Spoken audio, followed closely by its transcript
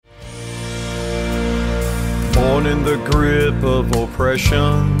Down in the grip of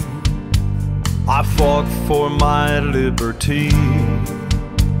oppression, I fought for my liberty.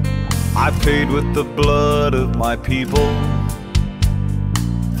 I paid with the blood of my people.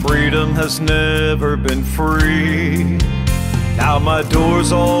 Freedom has never been free. Now my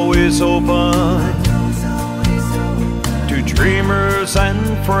door's always open to dreamers and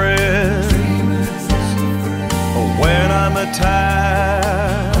friends. But when I'm attacked,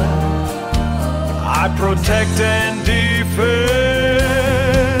 I protect and defend,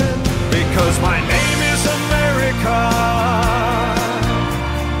 because my name is America.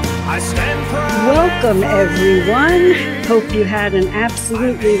 I stand proud. Welcome, everyone. Hope you had an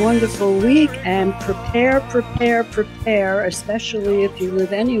absolutely wonderful week, and prepare, especially if you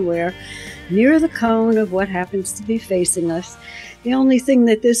live anywhere near the cone of what happens to be facing us. The only thing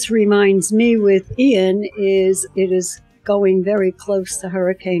that this reminds me with Ian is it is going very close to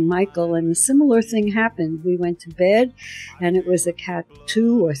Hurricane Michael, and a similar thing happened. We went to bed and it was a Cat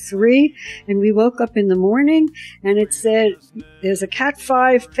 2 or 3, and we woke up in the morning and it said, there's a Cat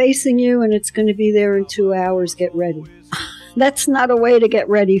 5 facing you and it's going to be there in 2 hours. Get ready. That's not a way to get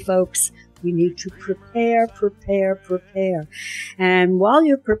ready, folks. We need to prepare. And while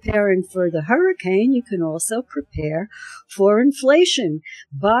you're preparing for the hurricane, you can also prepare for inflation.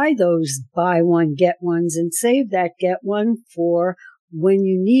 Buy those buy one, get ones, and save that get one for when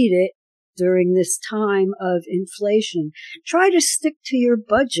you need it during this time of inflation. Try to stick to your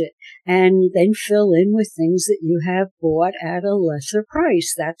budget and then fill in with things that you have bought at a lesser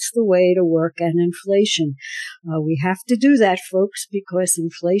price. That's the way to work at inflation. We have to do that, folks, because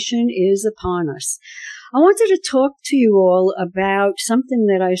inflation is upon us. I wanted to talk to you all about something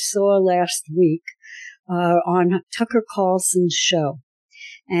that I saw last week on Tucker Carlson's show.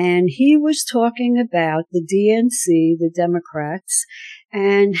 And he was talking about the DNC, the Democrats,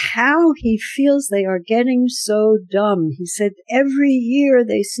 and how he feels they are getting so dumb. He said every year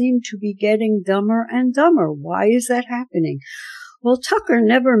they seem to be getting dumber and dumber. Why is that happening? Well, Tucker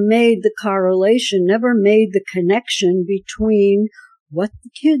never made the correlation, never made the connection between what the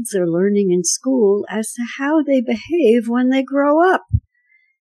kids are learning in school as to how they behave when they grow up.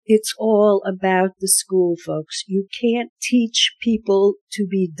 It's all about the school, folks. You can't teach people to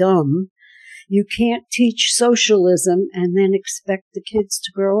be dumb. You can't teach socialism and then expect the kids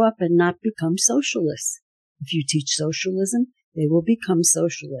to grow up and not become socialists. If you teach socialism, they will become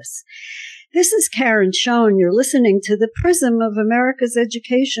socialists. This is Karen Schoen. You're listening to the Prism of America's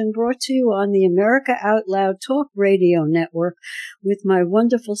Education, brought to you on the America Out Loud Talk Radio Network with my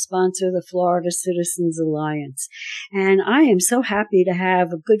wonderful sponsor, the Florida Citizens Alliance. And I am so happy to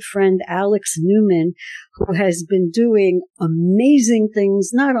have a good friend, Alex Newman, who has been doing amazing things,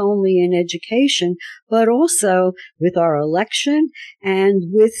 not only in education, but also with our election and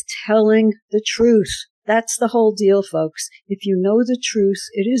with telling the truth. That's the whole deal, folks. If you know the truth,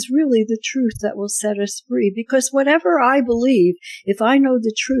 it is really the truth that will set us free. Because whatever I believe, if I know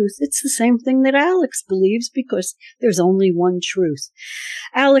the truth, it's the same thing that Alex believes, because there's only one truth.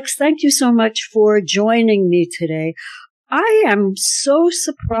 Alex, thank you so much for joining me today. I am so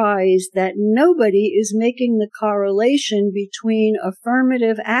surprised that nobody is making the correlation between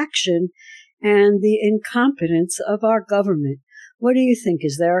affirmative action and the incompetence of our government. What do you think?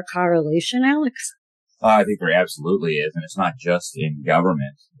 Is there a correlation, Alex? I think there absolutely is, and it's not just in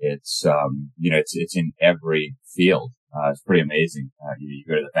government. It's it's in every field. It's pretty amazing. You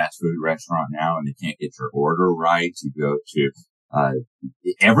go to the fast food restaurant now, and they can't get your order right. You go to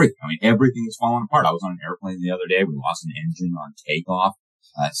everything. I mean, everything is falling apart. I was on an airplane the other day. We lost an engine on takeoff.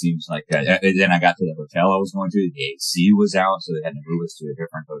 It seems like then I got to the hotel I was going to. The AC was out, so they had to move us to a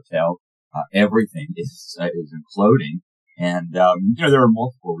different hotel. Everything is imploding. And, there are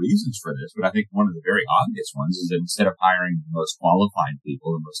multiple reasons for this, but I think one of the very obvious ones is that instead of hiring the most qualified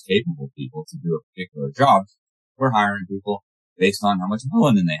people, the most capable people to do a particular job, we're hiring people based on how much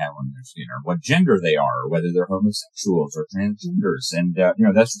melanin they have on their skin, or what gender they are, or whether they're homosexuals or transgenders. And,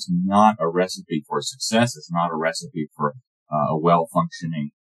 that's just not a recipe for success. It's not a recipe for a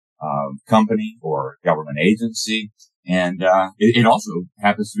well-functioning company or government agency. And it also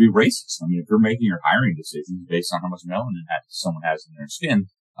happens to be racist. I mean, if you're making your hiring decisions based on how much melanin someone has in their skin,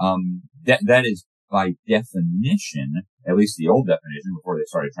 that is by definition, at least the old definition before they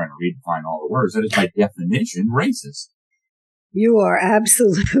started trying to redefine all the words, that is by definition racist. You are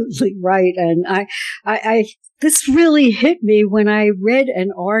absolutely right. And this really hit me when I read an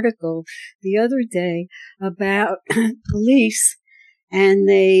article the other day about police, and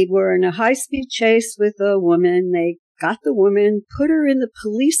they were in a high-speed chase with a woman. They got the woman, put her in the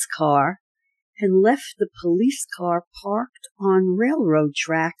police car, and left the police car parked on railroad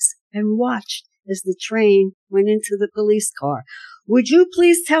tracks and watched as the train went into the police car. Would you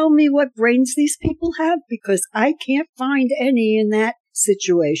please tell me what brains these people have? Because I can't find any in that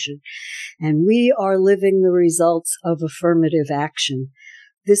situation. And we are living the results of affirmative action.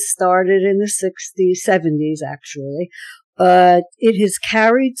 This started in the 60s, 70s, actually, but it has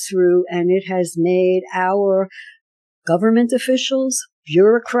carried through, and it has made our government officials,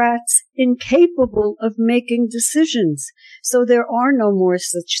 bureaucrats, incapable of making decisions. So there are no more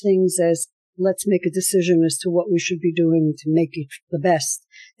such things as, let's make a decision as to what we should be doing to make it the best.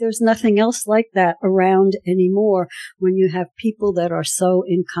 There's nothing else like that around anymore when you have people that are so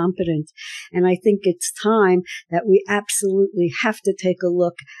incompetent. And I think it's time that we absolutely have to take a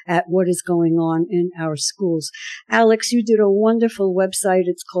look at what is going on in our schools. Alex, you did a wonderful website.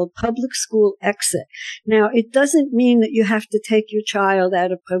 It's called Public School Exit. Now, it doesn't mean that you have to take your child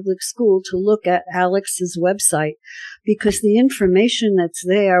out of public school to look at Alex's website, because the information that's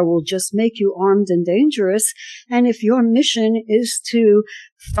there will just make you armed and dangerous. And if your mission is to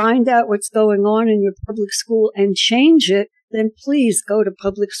find out what's going on in your public school and change it, then please go to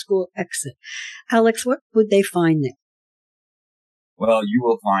Public School Exit. Alex, what would they find there? Well, you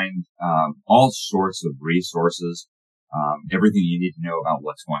will find all sorts of resources, everything you need to know about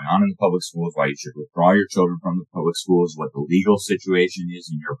what's going on in the public schools, why you should withdraw your children from the public schools, what the legal situation is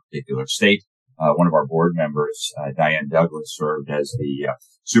in your particular state. One of our board members, Diane Douglas, served as the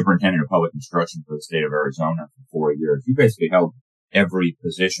superintendent of public instruction for the state of Arizona for 4 years. He basically held every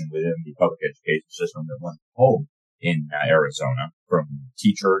position within the public education system that one could hold in Arizona, from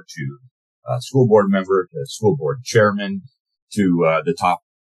teacher to school board member to school board chairman to the top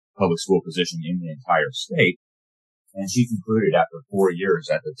public school position in the entire state. And she concluded after 4 years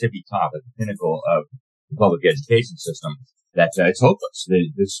at the tippy top, at the pinnacle of the public education system, that it's hopeless.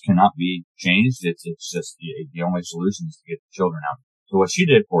 This cannot be changed. It's just the only solution is to get the children out. So what she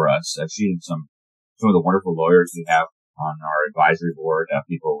did for us, she and some of the wonderful lawyers we have on our advisory board,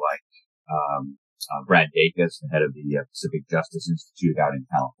 people like Brad Dacus, the head of the Pacific Justice Institute out in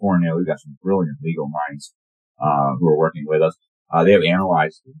California. We've got some brilliant legal minds who are working with us. They have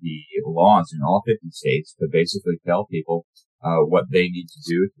analyzed the laws in all 50 states to basically tell people what they need to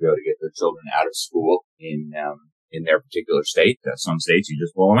do to be able to get their children out of school in their particular state. Some states you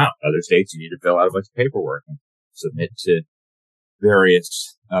just blow them out. Other states you need to fill out a bunch of paperwork and submit to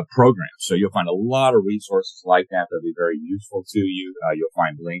various programs. So you'll find a lot of resources like that that'll be very useful to you. You'll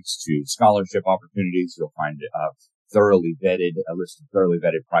find links to scholarship opportunities. You'll find a list of thoroughly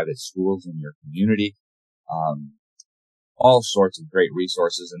vetted private schools in your community. All sorts of great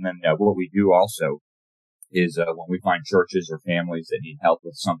resources. And then what we do also is when we find churches or families that need help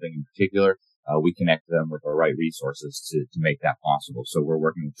with something in particular, we connect them with the right resources to make that possible. So we're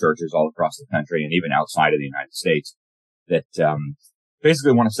working with churches all across the country and even outside of the United States that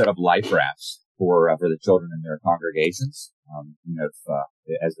basically want to set up life rafts for the children in their congregations.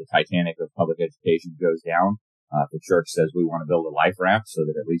 As the Titanic of public education goes down, the church says we want to build a life raft so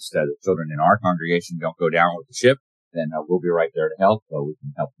that at least the children in our congregation don't go down with the ship. Then we'll be right there to help. We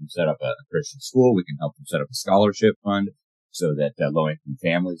can help them set up a Christian school. We can help them set up a scholarship fund so that low-income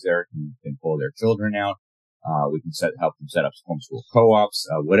families there can pull their children out. We can help them set up homeschool co-ops,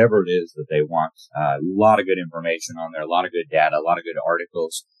 whatever it is that they want. A lot of good information on there, a lot of good data, a lot of good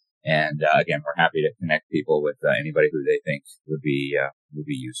articles. And again, we're happy to connect people with anybody who they think would be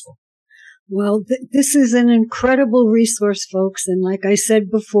useful. Well, this is an incredible resource, folks. And like I said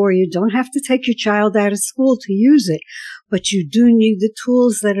before, you don't have to take your child out of school to use it, but you do need the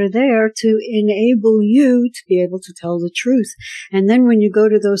tools that are there to enable you to be able to tell the truth. And then when you go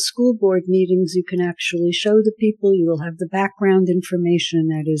to those school board meetings, you can actually show the people, you will have the background information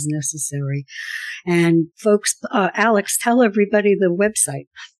that is necessary. And folks, Alex, tell everybody the website.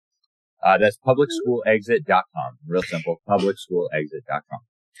 That's publicschoolexit.com. Real simple, publicschoolexit.com.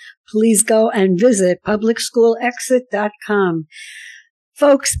 Please go and visit publicschoolexit.com.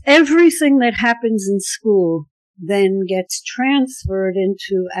 Folks, everything that happens in school then gets transferred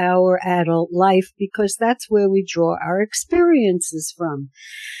into our adult life because that's where we draw our experiences from.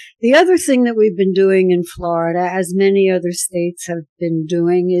 The other thing that we've been doing in Florida, as many other states have been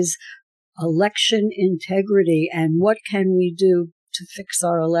doing, is election integrity and what can we do to fix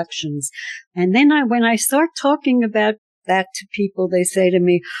our elections. And then when I start talking about that to people, they say to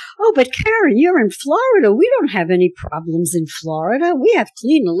me, "Oh, but Karen, you're in Florida. We don't have any problems in Florida. We have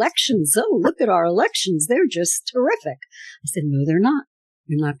clean elections. Oh, look at our elections. They're just terrific." I said, "No, they're not.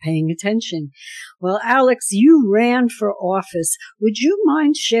 You're not paying attention." Well, Alex, you ran for office. Would you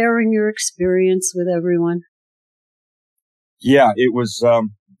mind sharing your experience with everyone? Yeah, it was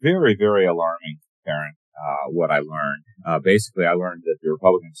very, very alarming, Karen. what I learned. Basically, I learned that the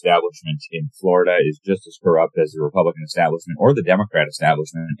Republican establishment in Florida is just as corrupt as the Republican establishment or the Democrat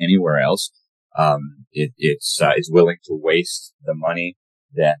establishment anywhere else. It's willing to waste the money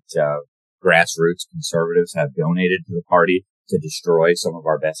that grassroots conservatives have donated to the party to destroy some of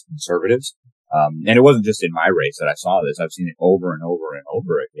our best conservatives. And it wasn't just in my race that I saw this. I've seen it over and over and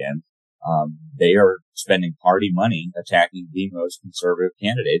over again. They are spending party money attacking the most conservative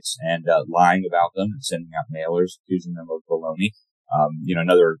candidates and lying about them and sending out mailers accusing them of baloney.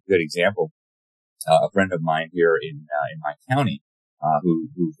 Another good example, a friend of mine here in my county,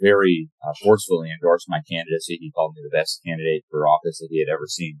 who very forcefully endorsed my candidacy. He called me the best candidate for office that he had ever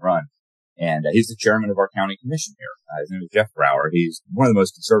seen run. And he's the chairman of our county commission here. His name is Jeff Brower. He's one of the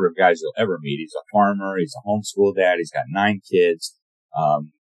most conservative guys you'll ever meet. He's a farmer. He's a homeschool dad. He's got 9 kids.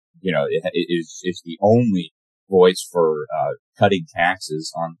 It's the only voice for cutting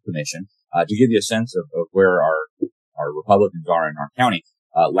taxes on the commission. To give you a sense of where our Republicans are in our county,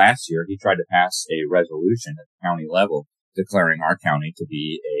 last year he tried to pass a resolution at the county level declaring our county to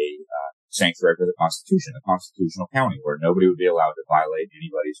be a sanctuary for the Constitution, a constitutional county where nobody would be allowed to violate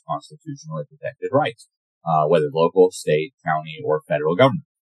anybody's constitutionally protected rights, whether local, state, county, or federal government.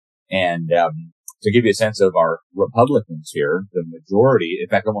 And to give you a sense of our Republicans here, the majority, in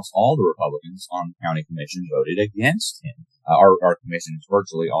fact, almost all the Republicans on the county commission voted against him. Our commission is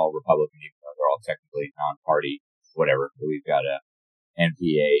virtually all Republican, even though they're all technically non-party, whatever. We've got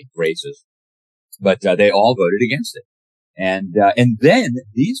NPA races, but they all voted against it. And then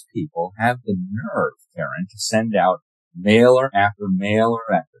these people have the nerve, Karen, to send out mailer after mailer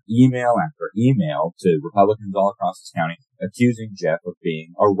after email to Republicans all across this county accusing Jeff of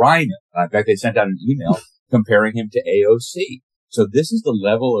being a rhino. In fact, they sent out an email comparing him to AOC. So this is the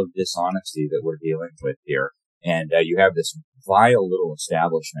level of dishonesty that we're dealing with here. And you have this vile little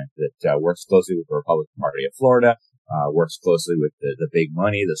establishment that works closely with the Republican Party of Florida, works closely with the big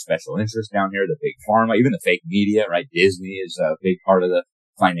money, the special interests down here, the big pharma, even the fake media, right? Disney is a big part of the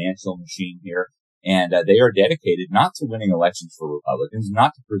financial machine here. And they are dedicated not to winning elections for Republicans,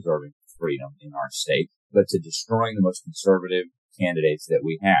 not to preserving freedom in our state, but to destroying the most conservative candidates that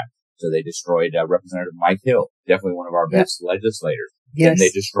we have. So they destroyed Representative Mike Hill, definitely one of our best legislators. Yes. And they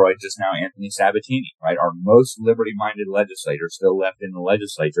destroyed just now Anthony Sabatini, right? Our most liberty-minded legislator still left in the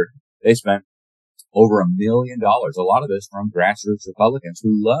legislature. They spent over $1 million, a lot of this from grassroots Republicans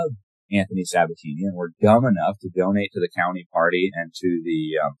who loved Anthony Sabatini and were dumb enough to donate to the county party and to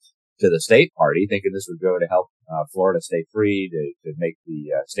the state party, thinking this would go to help Florida stay free, to make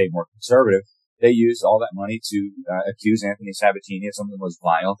the state more conservative. They used all that money to accuse Anthony Sabatini of some of the most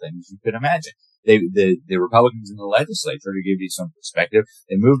vile things you could imagine. The Republicans in the legislature, to give you some perspective,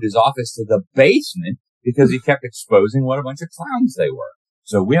 they moved his office to the basement because he kept exposing what a bunch of clowns they were.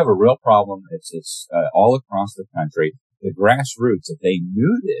 So we have a real problem. It's all across the country. The grassroots, if they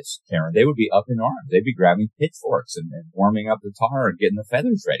knew this, Karen, they would be up in arms. They'd be grabbing pitchforks and warming up the tar and getting the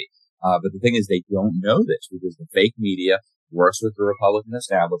feathers ready. But the thing is, they don't know this because the fake media works with the Republican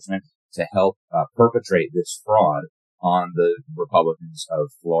establishment to help perpetrate this fraud on the Republicans of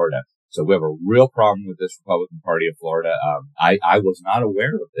Florida. So we have a real problem with this Republican Party of Florida. I was not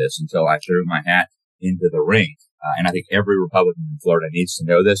aware of this until I threw my hat into the ring. And I think every Republican in Florida needs to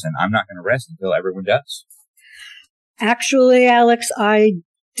know this, and I'm not going to rest until everyone does. Actually, Alex, I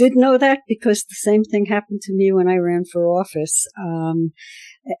did know that because the same thing happened to me when I ran for office.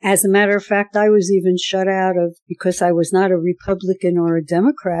 As a matter of fact, I was even shut out of, because I was not a Republican or a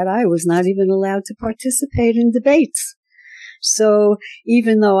Democrat, I was not even allowed to participate in debates. So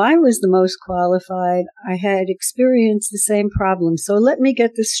even though I was the most qualified, I had experienced the same problem. So let me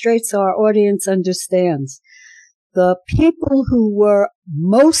get this straight so our audience understands. The people who were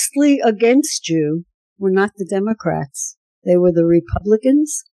mostly against you were not the Democrats. They were the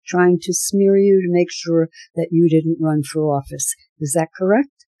Republicans trying to smear you to make sure that you didn't run for office. Is that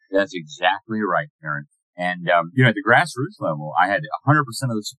correct? That's exactly right, Karen. And, at the grassroots level, I had 100%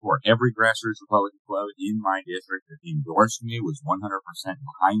 of the support. Every grassroots Republican club in my district that endorsed me was 100%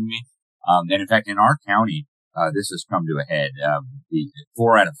 behind me. And in fact, in our county, this has come to a head. The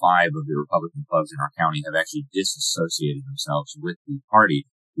 4 out of 5 of the Republican clubs in our county have actually disassociated themselves with the party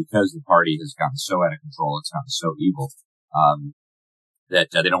because the party has gotten so out of control. It's gotten so evil,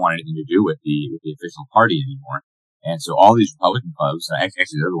 that they don't want anything to do with the official party anymore. And so all these Republican clubs,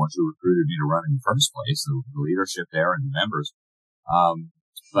 actually they're the ones who recruited me to run in the first place, the leadership there and the members.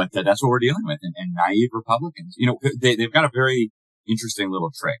 But that's what we're dealing with. And naive Republicans, they've got a very interesting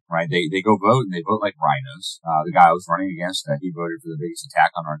little trick, right? They go vote and they vote like rhinos. The guy I was running against, he voted for the biggest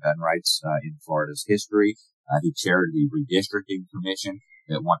attack on our gun rights, in Florida's history. He chaired the redistricting commission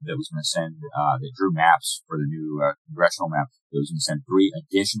that was going to send, that drew maps for the new congressional map. That was going to send 3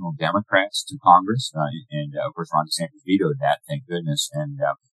 additional Democrats to Congress, and of course Ron DeSantis vetoed that, thank goodness, and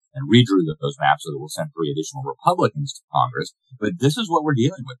redrew those maps so that we'll send 3 additional Republicans to Congress. But this is what we're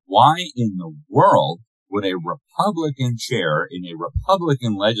dealing with. Why in the world would a Republican chair in a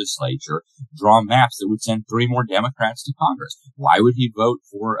Republican legislature draw maps that would send 3 more Democrats to Congress? Why would he vote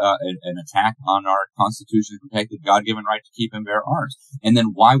for an attack on our constitutionally protected God-given right to keep and bear arms? And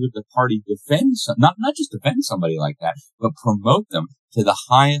then why would the party defend not just defend somebody like that, but promote them to the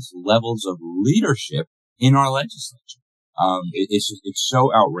highest levels of leadership in our legislature? It's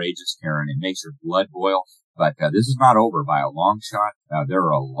so outrageous, Karen. It makes your blood boil. But this is not over by a long shot. There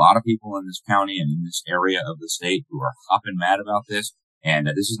are a lot of people in this county and in this area of the state who are hopping mad about this, and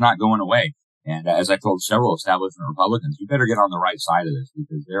this is not going away. And as I told several establishment Republicans, you better get on the right side of this,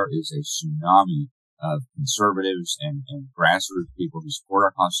 because there is a tsunami of conservatives and grassroots people who support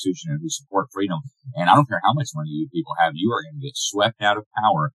our Constitution and who support freedom. And I don't care how much money you people have, you are going to get swept out of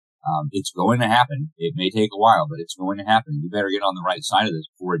power. It's going to happen. It may take a while, but it's going to happen. You better get on the right side of this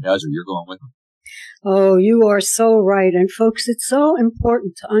before it does, or you're going with them. Oh, you are so right. And folks, it's so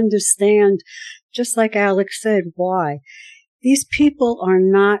important to understand, just like Alex said, why. These people are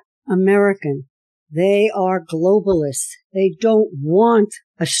not American. They are globalists. They don't want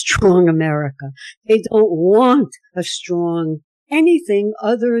a strong America. They don't want a strong anything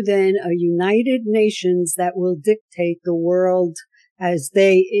other than a United Nations that will dictate the world as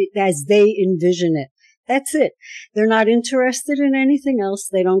they envision it. That's it. They're not interested in anything else.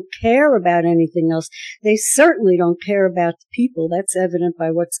 They don't care about anything else. They certainly don't care about the people. That's evident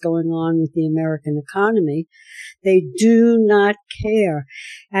by what's going on with the American economy. They do not care.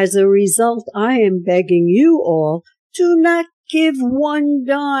 As a result, I am begging you all, do not give one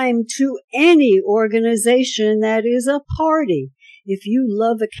dime to any organization that is a party. If you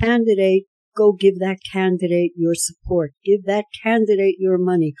love a candidate, go give that candidate your support. Give that candidate your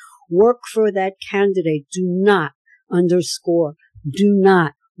money. Work for that candidate. Do not do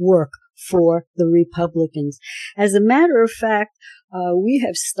not work for the Republicans. As a matter of fact, we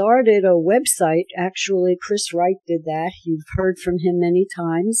have started a website. Actually, Chris Wright did that. You've heard from him many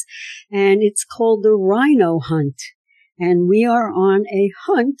times. And it's called the Rhino Hunt. And we are on a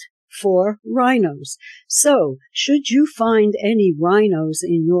hunt for rhinos. So, should you find any rhinos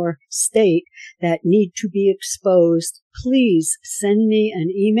in your state that need to be exposed, please send me an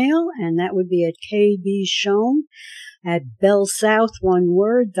email, and that would be at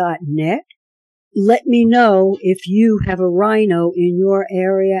kbschoen@bellsouth.net. Let me know if you have a rhino in your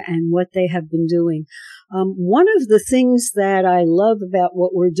area and what they have been doing. One of the things that I love about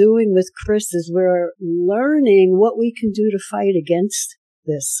what we're doing with Chris is we're learning what we can do to fight against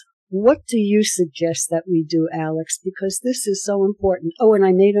this. What do you suggest that we do, Alex? Because this is so important. Oh, and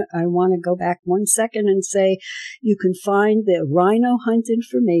I want to go back 1 second and say you can find the rhino hunt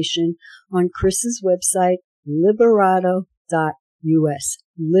information on Chris's website, liberato.us.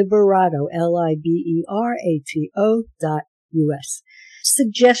 Liberato, Liberato.us.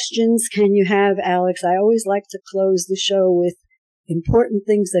 Suggestions can you have, Alex? I always like to close the show with important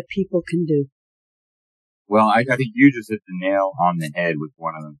things that people can do. Well, I think you just hit the nail on the head with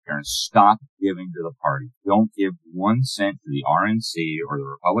one of them, Karen. Stop giving to the party. Don't give 1 cent to the RNC or the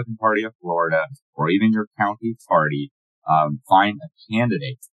Republican Party of Florida or even your county party. Find a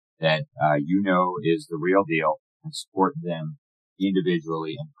candidate that you know is the real deal and support them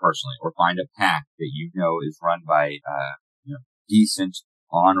individually and personally. Or find a PAC that you know is run by decent,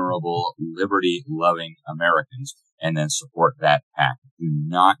 honorable, liberty-loving Americans, and then support that PAC. Do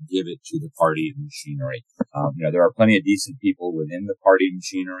not give it to the party machinery. There are plenty of decent people within the party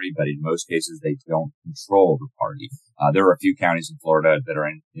machinery, but in most cases they don't control the party. There are a few counties in Florida that are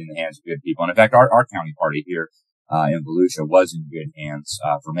in the hands of good people. And in fact, our county party here in Volusia was in good hands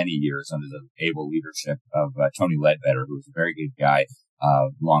for many years under the able leadership of Tony Ledbetter, who was a very good guy.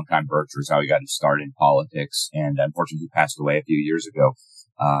 Longtime Berkshire is how he got his start in politics, and unfortunately he passed away a few years ago.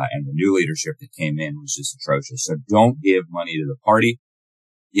 And the new leadership that came in was just atrocious. So don't give money to the party.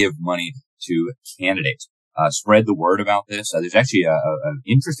 Give money to candidates. Spread the word about this. There's actually an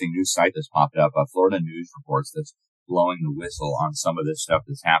interesting news site that's popped up, Florida News Reports, that's blowing the whistle on some of this stuff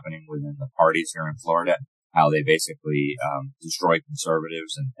that's happening within the parties here in Florida, how they basically destroy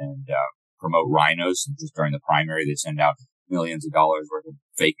conservatives and promote rhinos. And just during the primary, they send out millions of dollars worth of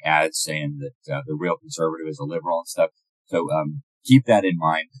fake ads saying that the real conservative is a liberal and stuff. So keep that in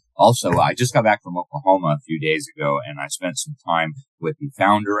mind. Also, I just got back from Oklahoma a few days ago, and I spent some time with the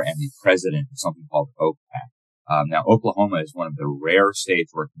founder and the president of something called OPAC. Now, Oklahoma is one of the rare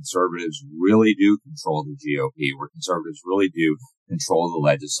states where conservatives really do control the GOP, where conservatives really do control the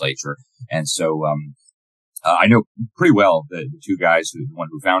legislature. And so, I know pretty well the two guys the one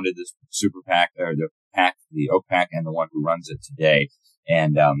who founded this super PAC, or the PAC, the Oak PAC, and the one who runs it today.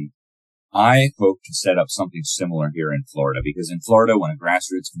 And, I hope to set up something similar here in Florida, because in Florida, when a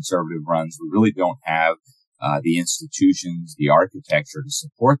grassroots conservative runs, we really don't have the institutions, the architecture to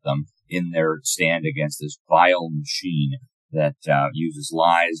support them in their stand against this vile machine that uses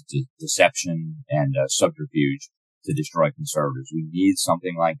lies, deception, and subterfuge to destroy conservatives. We need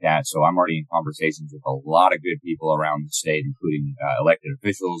something like that. So I'm already in conversations with a lot of good people around the state, including elected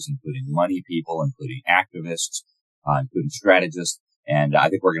officials, including money people, including activists, including strategists. And I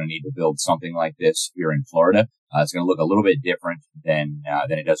think we're going to need to build something like this here in Florida. It's going to look a little bit different than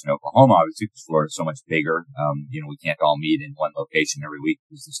it does in Oklahoma, obviously, because Florida is so much bigger. We can't all meet in one location every week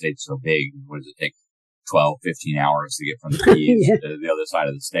because the state's so big. What does it take? 12, 15 hours to get from the Keys Yeah. to the other side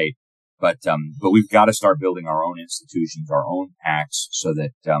of the state. But we've got to start building our own institutions, our own PACs, so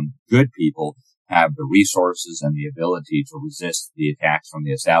that good people have the resources and the ability to resist the attacks from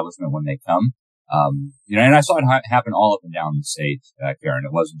the establishment when they come. And I saw it happen all up and down the state, Karen.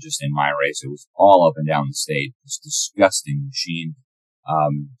 It wasn't just in my race. It was all up and down the state. This disgusting machine.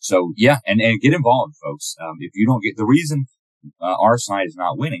 So yeah, and get involved, folks. If you don't get the reason, our side is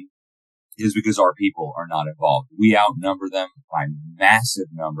not winning is because our people are not involved. We outnumber them by massive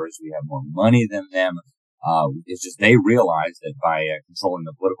numbers. We have more money than them. It's just they realize that by controlling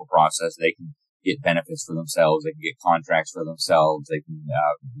the political process, they can get benefits for themselves. They can get contracts for themselves. They can,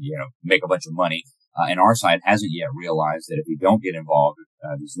 make a bunch of money. And our side hasn't yet realized that if we don't get involved,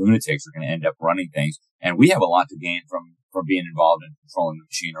 these lunatics are going to end up running things. And we have a lot to gain from being involved in controlling the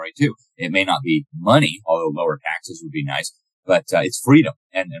machinery too. It may not be money, although lower taxes would be nice, but it's freedom.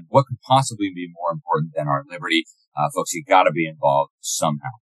 And what could possibly be more important than our liberty? Folks, you got to be involved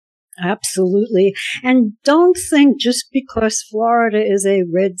somehow. Absolutely. And don't think just because Florida is a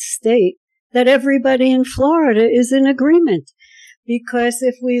red state that everybody in Florida is in agreement. Because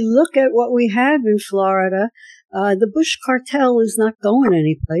if we look at what we have in Florida, the Bush cartel is not going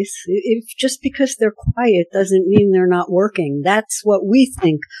anyplace. If just because they're quiet doesn't mean they're not working. That's what we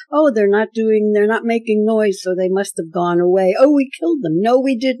think. Oh, they're not making noise, so they must have gone away. Oh, we killed them. No,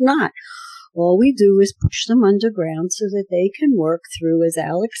 we did not. All we do is push them underground so that they can work through, as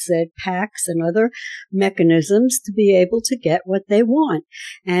Alex said, PACs and other mechanisms to be able to get what they want.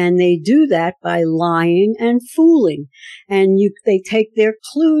 And they do that by lying and fooling. And they take their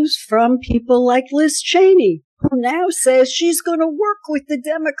clues from people like Liz Cheney, who now says she's going to work with the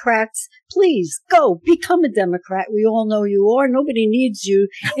Democrats. Please go become a Democrat. We all know you are. Nobody needs you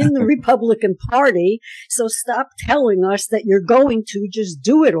in the Republican Party. So stop telling us that you're going to. Just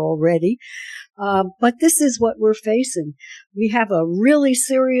do it already. But this is what we're facing. We have a really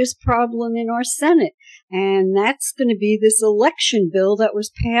serious problem in our Senate. And that's going to be this election bill that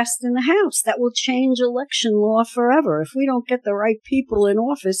was passed in the House that will change election law forever. If we don't get the right people in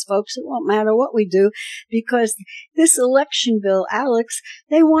office, folks, it won't matter what we do, because this election bill, Alex,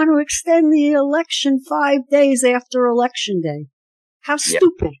 they want to extend the election 5 days after Election Day. How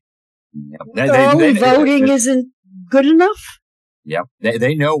stupid. Yep. Early voting isn't good enough. Yep.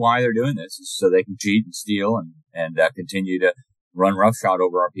 They know why they're doing this, is so they can cheat and steal and continue to run roughshod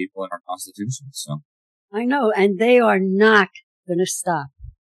over our people and our Constitution. So. I know, and they are not going to stop.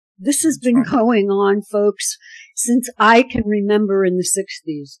 This has been going on, folks, since I can remember in the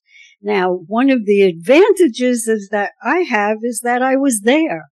 60s. Now, one of the advantages is that I have is that I was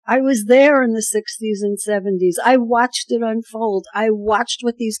there. I was there in the 60s and 70s. I watched it unfold. I watched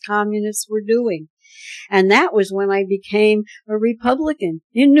what these communists were doing. And that was when I became a Republican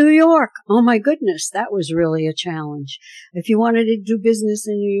in New York. Oh my goodness, that was really a challenge. If you wanted to do business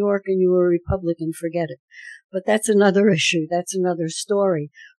in New York and you were a Republican, forget it. But that's another issue. That's another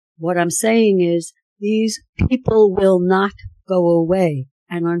story. What I'm saying is these people will not go away.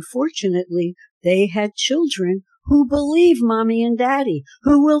 And unfortunately, they had children who believe mommy and daddy,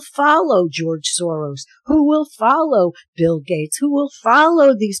 who will follow George Soros, who will follow Bill Gates, who will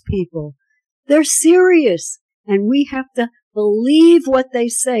follow these people. They're serious, and we have to believe what they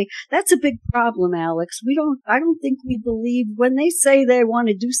say. That's a big problem, Alex. I don't think we believe when they say they want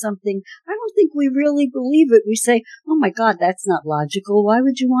to do something. I don't think we really believe it. We say, oh my God, that's not logical. Why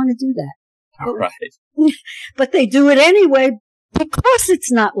would you want to do that? All right. But they do it anyway because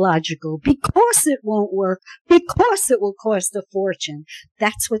it's not logical, because it won't work, because it will cost a fortune.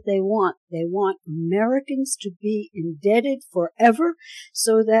 That's what they want. They want Americans to be indebted forever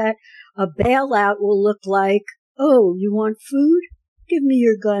so that a bailout will look like, oh, you want food? Give me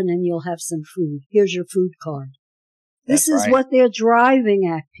your gun and you'll have some food. Here's your food card. This is what they're driving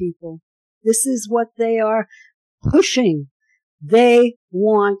at, people. This is what they are pushing. They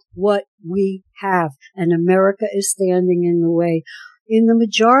want what we have, and America is standing in the way. In the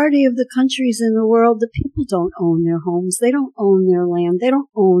majority of the countries in the world, the people don't own their homes. They don't own their land. They don't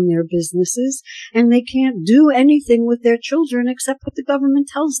own their businesses. And they can't do anything with their children except what the government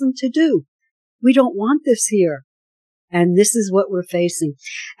tells them to do. We don't want this here. And this is what we're facing.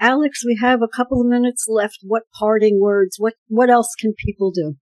 Alex, we have a couple of minutes left. What parting words? What else can people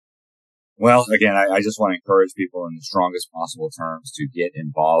do? Well, again, I just want to encourage people in the strongest possible terms to get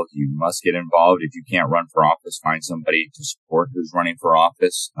involved. You must get involved. If you can't run for office, find somebody to support who's running for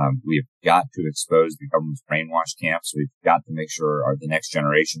office. We've got to expose the government's brainwash camps. We've got to make sure the next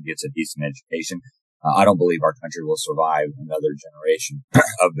generation gets a decent education. I don't believe our country will survive another generation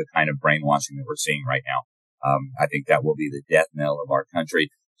of the kind of brainwashing that we're seeing right now. I think that will be the death knell of our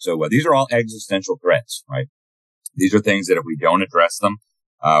country. So these are all existential threats, right? These are things that if we don't address them,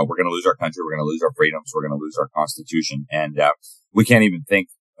 we're going to lose our country. We're going to lose our freedoms. We're going to lose our Constitution. And we can't even think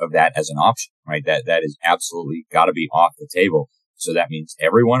of that as an option, right? That is absolutely got to be off the table. So that means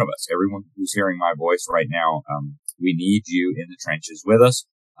every one of us, everyone who's hearing my voice right now, we need you in the trenches with us.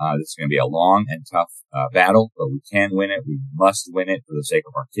 This is going to be a long and tough battle, but we can win it. We must win it for the sake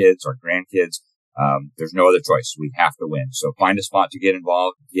of our kids, our grandkids. There's no other choice. We have to win. So find a spot to get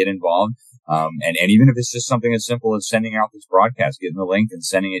involved. And even if it's just something as simple as sending out this broadcast, getting the link and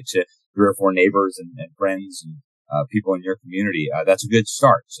sending it to 3 or 4 neighbors and friends and people in your community, that's a good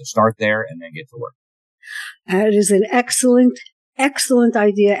start. So start there and then get to work. That is an excellent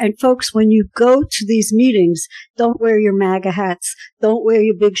idea. And folks, when you go to these meetings, don't wear your MAGA hats. Don't wear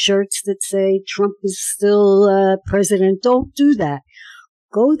your big shirts that say Trump is still president. Don't do that.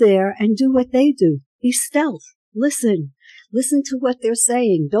 Go there and do what they do. Be stealth. Listen to what they're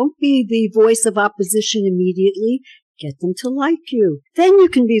saying. Don't be the voice of opposition immediately. Get them to like you. Then you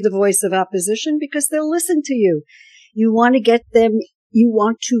can be the voice of opposition because they'll listen to you. You want to get them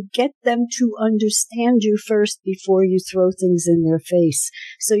to understand you first before you throw things in their face.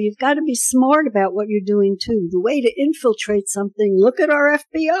 So you've got to be smart about what you're doing too. The way to infiltrate something, look at our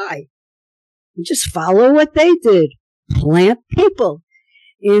FBI. Just follow what they did. Plant people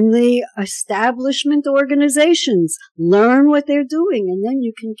in the establishment organizations. Learn what they're doing, and then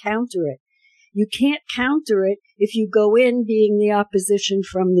you can counter it. You can't counter it if you go in being the opposition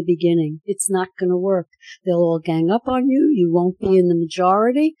from the beginning. It's not going to work. They'll all gang up on you. You won't be in the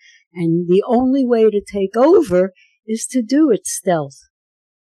majority. And the only way to take over is to do it stealth.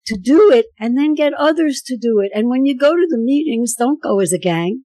 To do it and then get others to do it. And when you go to the meetings, don't go as a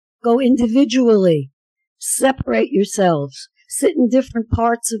gang. Go individually. Separate yourselves. Sit in different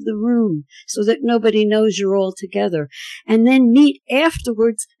parts of the room so that nobody knows you're all together. And then meet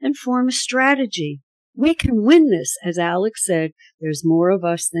afterwards and form a strategy. We can win this, as Alex said. There's more of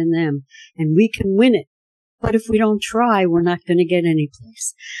us than them, and we can win it. But if we don't try, we're not going to get any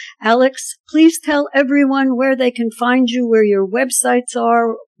place. Alex, please tell everyone where they can find you, where your websites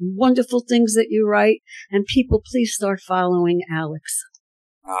are, wonderful things that you write, and people, please start following Alex.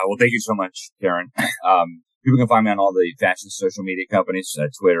 Well, thank you so much, Karen. People can find me on all the fascist social media companies,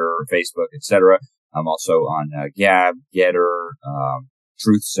 Twitter, Facebook, etc. I'm also on Gab, Getter,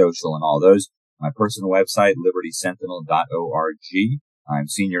 Truth Social, and all those. My personal website, libertysentinel.org. I'm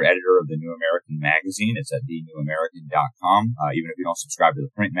senior editor of the New American magazine. It's at thenewamerican.com. Even if you don't subscribe to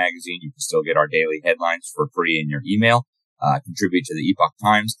the print magazine, you can still get our daily headlines for free in your email. Contribute to the Epoch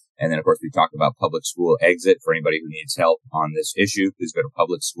Times. And then, of course, we talked about Public School Exit. For anybody who needs help on this issue, please go to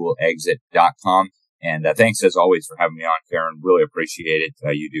publicschoolexit.com. And thanks, as always, for having me on, Karen. Really appreciate it.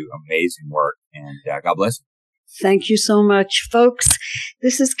 You do amazing work, and God bless you. Thank you so much, folks.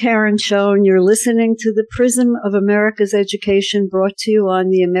 This is Karen Schoen. You're listening to the Prism of America's Education, brought to you on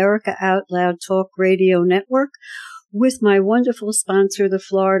the America Out Loud Talk Radio Network with my wonderful sponsor, the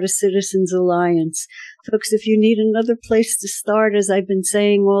Florida Citizens Alliance. Folks, if you need another place to start, as I've been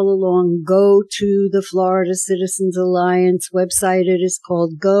saying all along, go to the Florida Citizens Alliance website. It is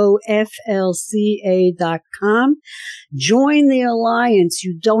called goflca.com. Join the alliance.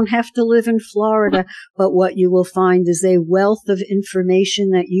 You don't have to live in Florida, but what you will find is a wealth of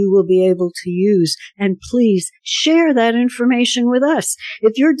information that you will be able to use. And please share that information with us.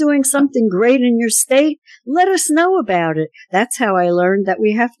 If you're doing something great in your state, let us know about it. That's how I learned that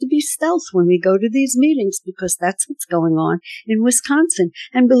we have to be stealth when we go to these meetings, because that's what's going on in Wisconsin.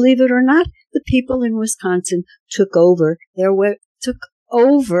 And believe it or not, the people in Wisconsin took over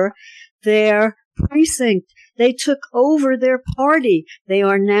their precinct. They took over their party. They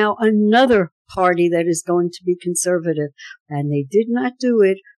are now another party that is going to be conservative. And they did not do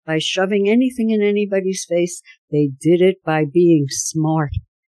it by shoving anything in anybody's face. They did it by being smart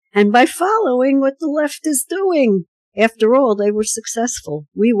and by following what the left is doing. After all, they were successful.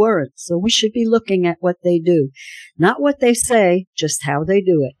 We weren't. So we should be looking at what they do. Not what they say, just how they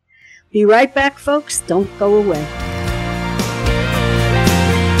do it. Be right back, folks. Don't go away.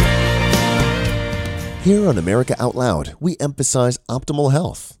 Here on America Out Loud, we emphasize optimal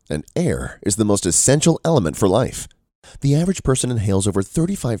health, and air is the most essential element for life. The average person inhales over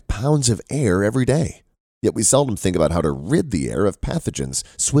 35 pounds of air every day, yet we seldom think about how to rid the air of pathogens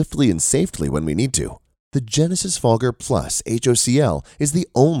swiftly and safely when we need to. The Genesis Fogger Plus HOCl is the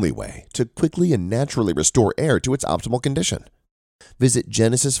only way to quickly and naturally restore air to its optimal condition. Visit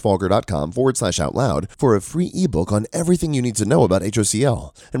genesisfogger.com/outloud for a free ebook on everything you need to know about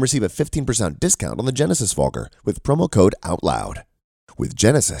HOCl and receive a 15% discount on the Genesis Fogger with promo code OUTLOUD. With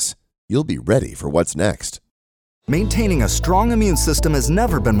Genesis, you'll be ready for what's next. Maintaining a strong immune system has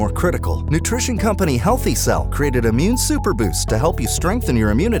never been more critical. Nutrition company Healthy Cell created Immune Super Boost to help you strengthen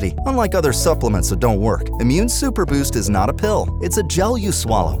your immunity. Unlike other supplements that don't work, Immune Super Boost is not a pill. It's a gel you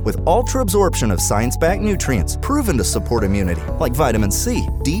swallow with ultra absorption of science-backed nutrients proven to support immunity, like vitamin C,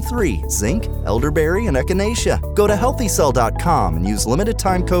 D3, zinc, elderberry, and echinacea. Go to healthycell.com and use limited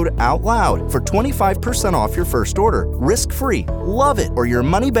time code OUTLOUD for 25% off your first order. Risk-free. Love it or your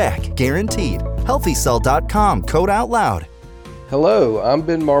money back. Guaranteed. healthycell.com code OUTLOUD. Hello, I'm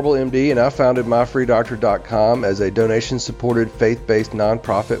Ben Marble, MD, and I founded MyFreeDoctor.com as a donation-supported, faith-based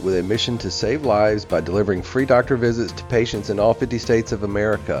nonprofit with a mission to save lives by delivering free doctor visits to patients in all 50 states of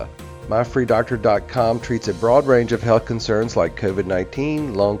America. MyFreeDoctor.com treats a broad range of health concerns like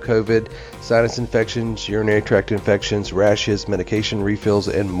COVID-19, long COVID, sinus infections, urinary tract infections, rashes, medication refills,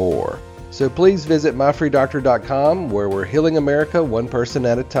 and more. So please visit MyFreeDoctor.com, where we're healing America one person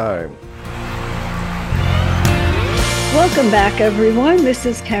at a time. Welcome back, everyone. This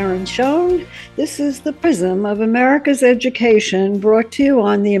is Karen Schoen. This is the Prism of America's Education, brought to you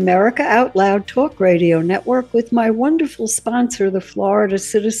on the America Out Loud Talk Radio Network with my wonderful sponsor, the Florida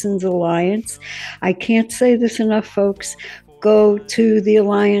Citizens Alliance. I can't say this enough, folks. Go to the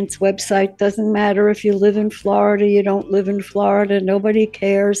Alliance website. Doesn't matter if you live in Florida, you don't live in Florida, nobody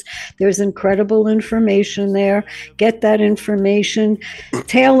cares. There's incredible information there. Get that information.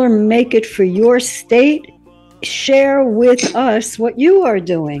 Tailor make it for your state. Share with us what you are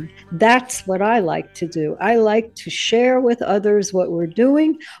doing. That's what I like to do. I like to share with others what we're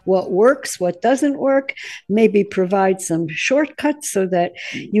doing, what works, what doesn't work, maybe provide some shortcuts so that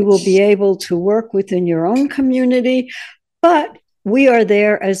you will be able to work within your own community. But we are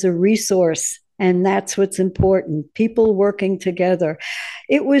there as a resource, and that's what's important, people working together.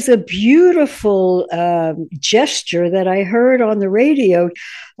 It was a beautiful gesture that I heard on the radio.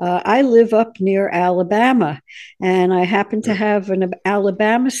 I live up near Alabama, and I happen to have an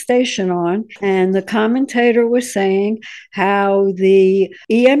Alabama station on, and the commentator was saying how the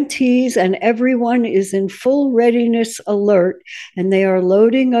EMTs and everyone is in full readiness alert, and they are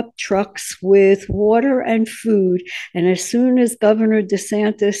loading up trucks with water and food, and as soon as Governor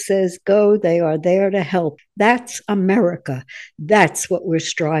DeSantis says go, they are there to help. That's America. That's what we're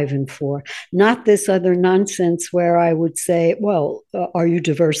striving for, not this other nonsense where I would say, well, are you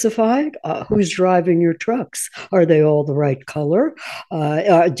diversified? Who's driving your trucks? Are they all the right color?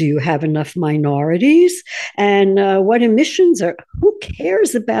 Do you have enough minorities? And what emissions are? Who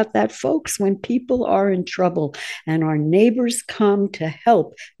cares about that, folks? When people are in trouble and our neighbors come to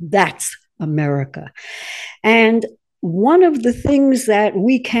help, that's America. And one of the things that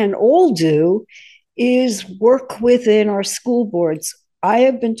we can all do is work within our school boards. I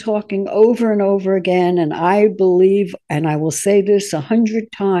have been talking over and over again, and I believe, and I will say this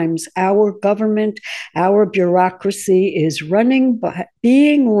 100 times, our government, our bureaucracy is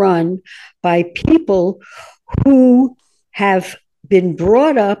being run by people who have been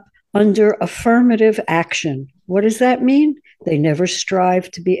brought up under affirmative action. What does that mean? They never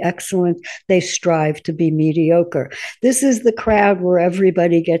strive to be excellent. They strive to be mediocre. This is the crowd where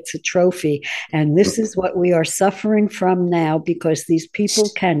everybody gets a trophy. And this is what we are suffering from now, because these people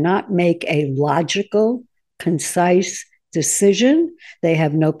cannot make a logical, concise decision. They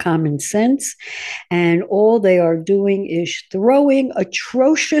have no common sense. And all they are doing is throwing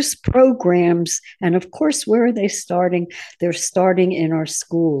atrocious programs. And of course, where are they starting? They're starting in our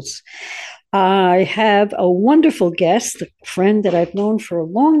schools. I have a wonderful guest, a friend that I've known for a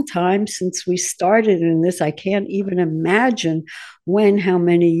long time since we started in this. I can't even imagine how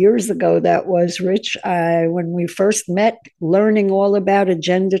many years ago that was, Rich, when we first met, learning all about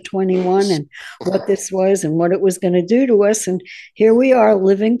Agenda 21 and what this was and what it was going to do to us. And here we are,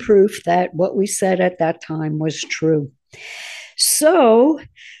 living proof that what we said at that time was true. So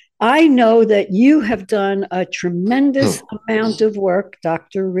I know that you have done a tremendous amount of work,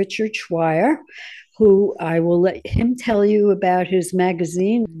 Dr. Richard Schweier, who I will let him tell you about his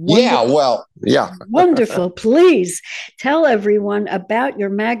magazine. Wonderful. Please tell everyone about your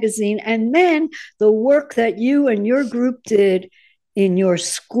magazine and then the work that you and your group did in your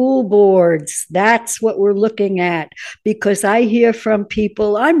school boards. That's what we're looking at, because I hear from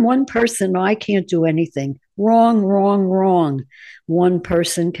people, I'm one person, I can't do anything. Wrong, wrong, wrong. One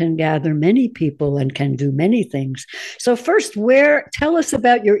person can gather many people and can do many things. So first, tell us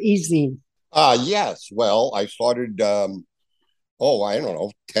about your e-zine. Yes. Well, I started, I don't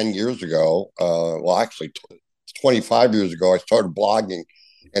know, 10 years ago. 25 years ago, I started blogging.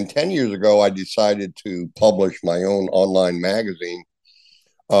 And 10 years ago, I decided to publish my own online magazine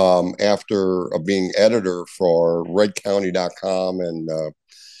after being editor for redcounty.com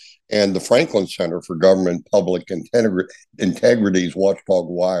and the Franklin Center for Government Public Integrity's Watchdog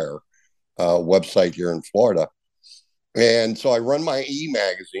Wire website here in Florida. And so I run my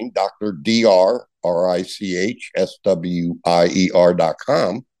e-magazine, Dr.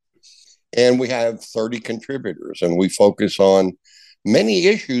 DRRICHSWIER.com. And we have 30 contributors, and we focus on many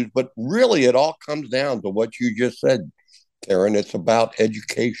issues, but really it all comes down to what you just said, Karen. It's about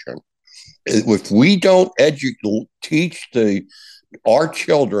education. If we don't teach our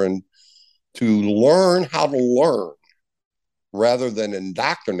children to learn how to learn rather than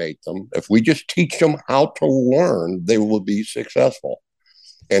indoctrinate them, if we just teach them how to learn, they will be successful.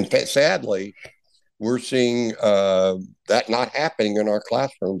 And sadly, we're seeing that not happening in our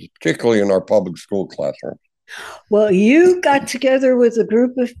classrooms, particularly in our public school classrooms. Well, you got together with a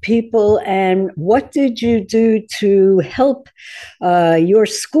group of people, and what did you do to help your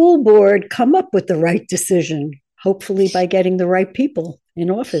school board come up with the right decision, hopefully by getting the right people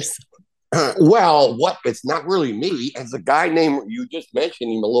in office? It's not really me. It's a guy named, you just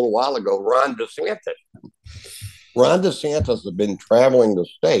mentioned him a little while ago, Ron DeSantis. Ron DeSantis has been traveling the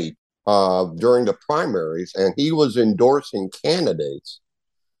state during the primaries, and he was endorsing candidates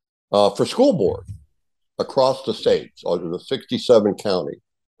for school board across the states, or the 67 county.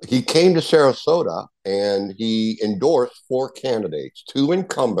 He came to Sarasota and he endorsed 4 candidates, 2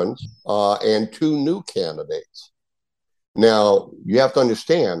 incumbents and 2 new candidates. Now, you have to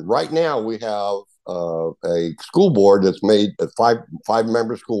understand, right now we have a school board that's made a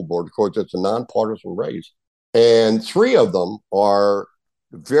five-member school board. Of course, it's a nonpartisan race. And 3 of them are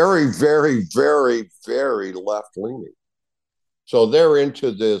very, very, very, very left-leaning. So they're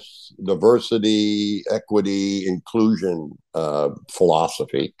into this diversity, equity, inclusion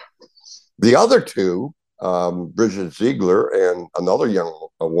philosophy. The other 2, Bridget Ziegler and another young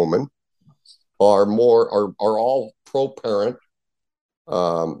woman, are all pro-parent,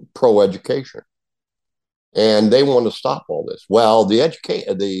 pro-education. And they want to stop all this. Well,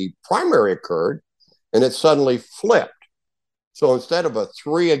 the primary occurred, and it suddenly flipped. So instead of a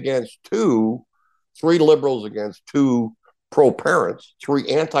 3 against 2, 3 liberals against 2 pro-parents, 3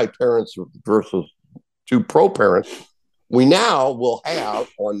 anti-parents versus 2 pro-parents, we now will have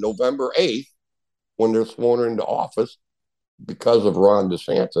on November 8th, when they're sworn into office, because of Ron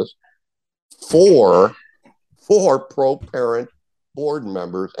DeSantis, 4 pro-parent board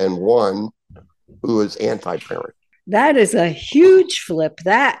members and 1 who is anti-parent. That is a huge flip.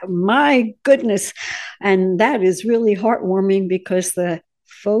 My goodness. And that is really heartwarming, because the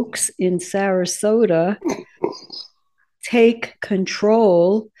folks in Sarasota take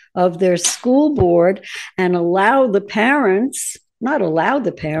control of their school board and invite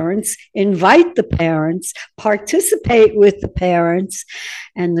the parents, participate with the parents.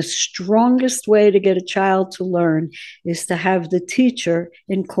 And the strongest way to get a child to learn is to have the teacher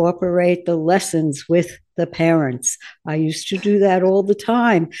incorporate the lessons with the parents. I used to do that all the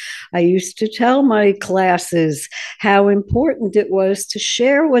time. I used to tell my classes how important it was to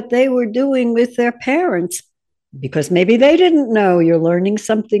share what they were doing with their parents, because maybe they didn't know. You're learning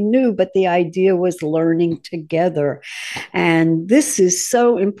something new, but the idea was learning together. And this is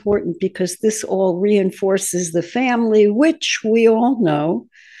so important, because this all reinforces the family, which we all know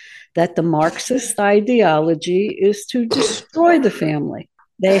that the Marxist ideology is to destroy the family.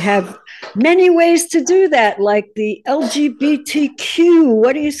 They have many ways to do that, like the LGBTQ.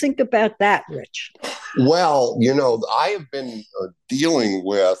 What do you think about that, Rich? Well, I have been dealing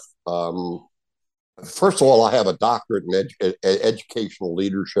with, first of all, I have a doctorate in educational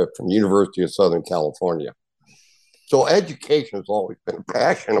leadership from the University of Southern California. So education has always been a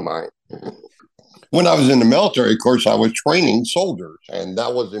passion of mine. When I was in the military, of course, I was training soldiers, and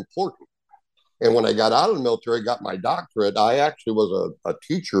that was important. And when I got out of the military, got my doctorate, I actually was a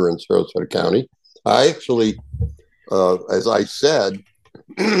teacher in Sarasota County. I actually, as I said,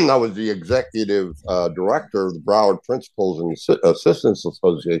 I was the executive director of the Broward Principals and Assistants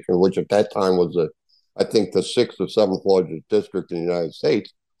Association, which at that time was, I think, the sixth or seventh largest district in the United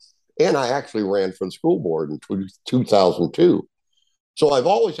States. And I actually ran for the school board in 2002. So I've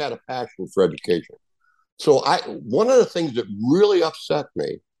always had a passion for education. So one of the things that really upset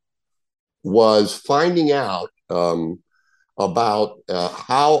me was finding out about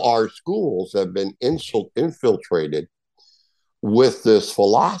how our schools have been infiltrated with this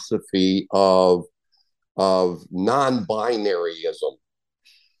philosophy of non-binaryism.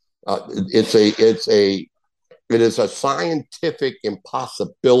 It is a scientific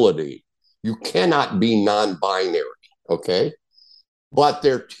impossibility. You cannot be non-binary, okay? But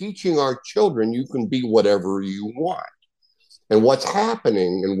they're teaching our children you can be whatever you want. And what's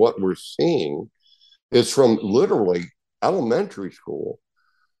happening and what we're seeing is from literally elementary school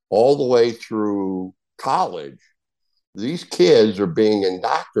all the way through college, these kids are being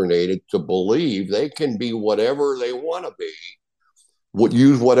indoctrinated to believe they can be whatever they want to be, would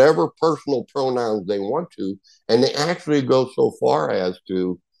use whatever personal pronouns they want to, and they actually go so far as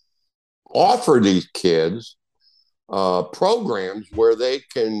to offer these kids programs where they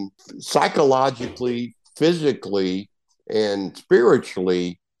can psychologically, physically, and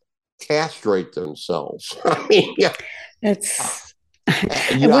spiritually castrate themselves. I mean, yeah. That's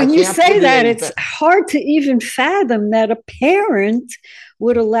and when you say that, it's hard to even fathom that a parent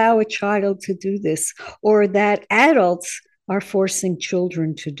would allow a child to do this, or that adults are forcing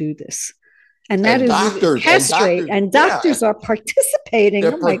children to do this. And that is doctors, castrate, and doctors are participating.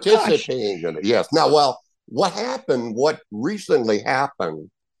 They're participating in it, yes. Now, well, what recently happened,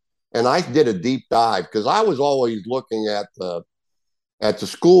 and I did a deep dive because I was always looking at the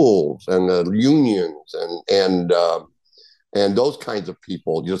schools and the unions and those kinds of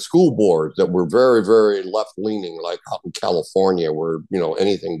people, school boards that were very, very left-leaning, like out in California, where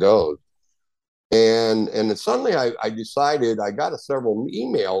anything goes. And then suddenly I decided, I got several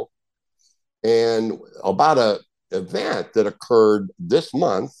emails and about a event that occurred this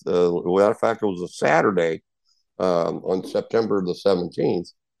month. Matter of fact, it was a Saturday on September the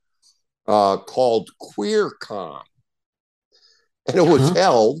 17th, called QueerCon, and it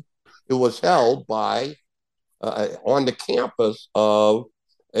was held by on the campus of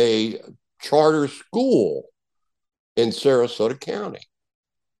a charter school in Sarasota County,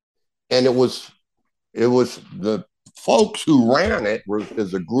 and it was the folks who ran it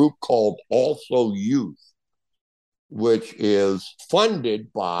is a group called Also Youth, which is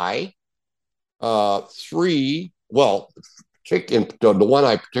funded by the one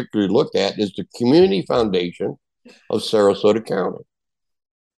I particularly looked at is the Community Foundation of Sarasota County.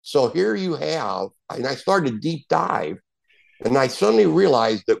 So here you have, and I started a deep dive, and I suddenly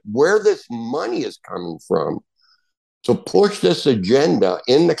realized that where this money is coming from to push this agenda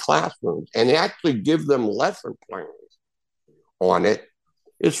in the classrooms and actually give them lesson plans on it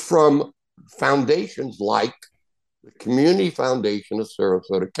is from foundations like the Community Foundation of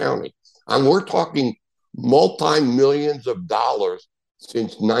Sarasota County. And we're talking multi-millions of dollars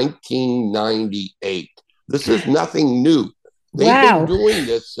since 1998. This is nothing new. They've been doing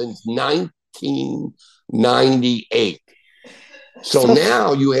this since 1998. So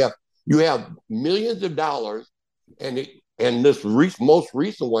now you have millions of dollars, and this most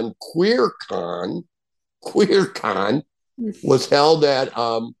recent one, QueerCon, was held at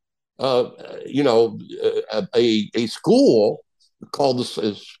a school called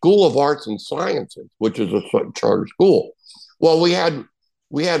the School of Arts and Sciences, which is a charter school. Well, I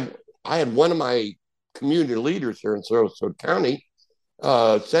had one of my community leaders here in Sarasota County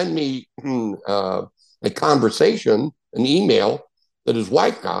send me a conversation, an email that his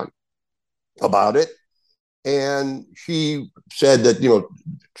wife got about it. And she said that,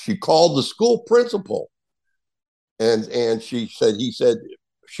 she called the school principal and she said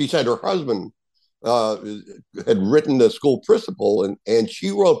her husband had written the school principal and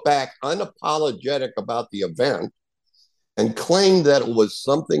she wrote back unapologetic about the event and claimed that it was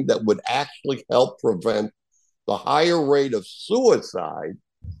something that would actually help prevent the higher rate of suicide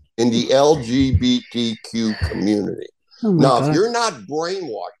in the LGBTQ community. Oh now, God. If you're not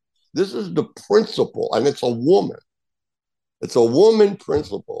brainwashed, this is the principal, and it's a woman. It's a woman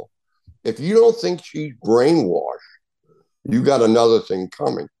principal If you don't think she's brainwashed, you got another thing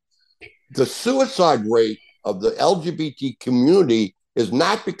coming. The suicide rate of the LGBT community is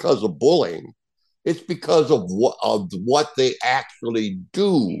not because of bullying. It's because of what they actually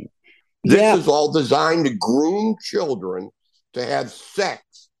do. This is all designed to groom children to have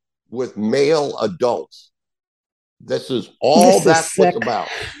sex with male adults. This is all that's what's about.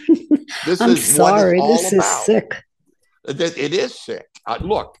 This I'm is sorry, what it's this all is about. sick. It is sick.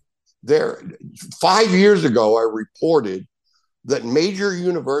 Look, 5 years ago, I reported that major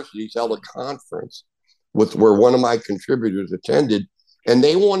universities held a conference where one of my contributors attended, and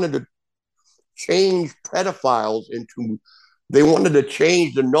they wanted to change pedophiles they wanted to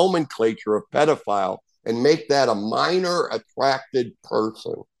change the nomenclature of pedophile and make that a minor attracted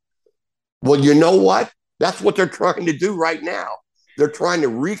person. Well, you know what? That's what they're trying to do right now. They're trying to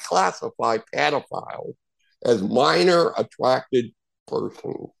reclassify pedophiles as minor attracted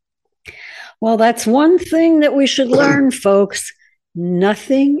persons. Well, that's one thing that we should learn, folks.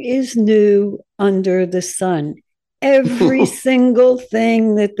 Nothing is new under the sun. Every single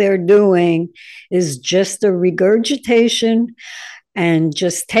thing that they're doing is just a regurgitation and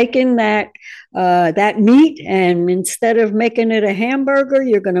just taking that meat, and instead of making it a hamburger,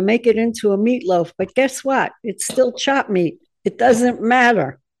 you're going to make it into a meatloaf. But guess what? It's still chopped meat. It doesn't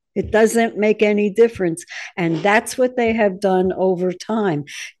matter. It doesn't make any difference. And that's what they have done over time.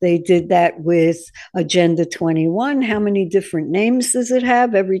 They did that with Agenda 21. How many different names does it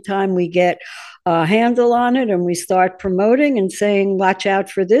have? Every time we get a handle on it and we start promoting and saying, watch out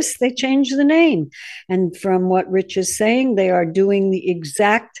for this, they change the name. And from what Rich is saying, they are doing the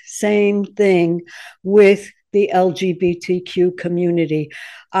exact same thing with the LGBTQ community.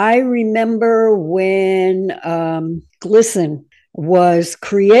 I remember when GLSEN was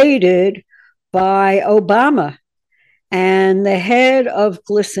created by Obama. And the head of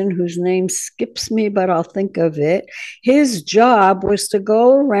GLSEN, whose name skips me, but I'll think of it, his job was to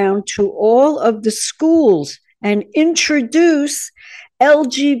go around to all of the schools and introduce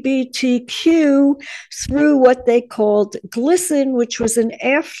LGBTQ through what they called GLSEN, which was an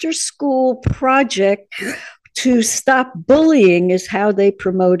after-school project to stop bullying, is how they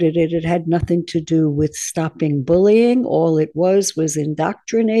promoted it. It had nothing to do with stopping bullying. All it was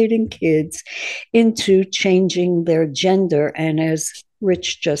indoctrinating kids into changing their gender, and as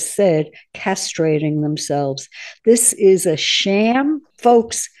Rich just said, castrating themselves. This is a sham.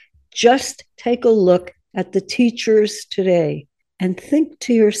 Folks, just take a look at the teachers today and think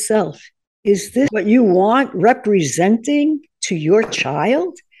to yourself, is this what you want representing to your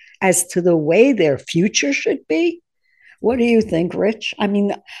child as to the way their future should be? What do you think, Rich? I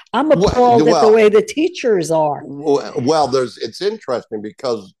mean, I'm appalled at the way the teachers are. Well, it's interesting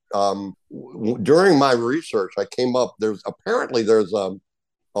because during my research, I came up, there's a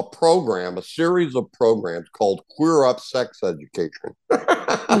program, a series of programs called Queer Up Sex Education.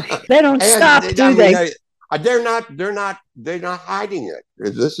 They don't stop, do they? They're not hiding it.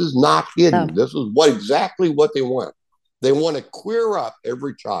 This is not hidden. No. This is exactly what they want. They want to queer up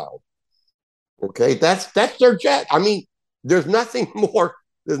every child. Okay, that's their jet. I mean, there's nothing more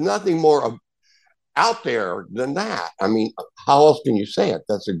out there than that. I mean, how else can you say it?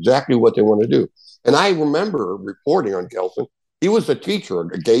 That's exactly what they want to do. And I remember reporting on GLSEN. He was a teacher,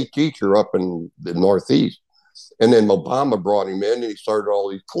 a gay teacher up in the Northeast. And then Obama brought him in and he started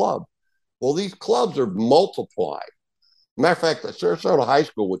all these clubs. Well, these clubs are multiplied. Matter of fact, Sarasota High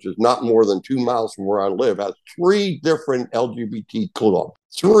School, which is not more than 2 miles from where I live, has 3 different LGBT clubs.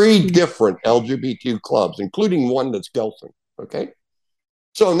 3 different LGBT clubs, including one that's GLSEN. Okay.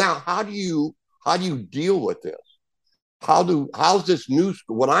 So now, how do you deal with this? How's this new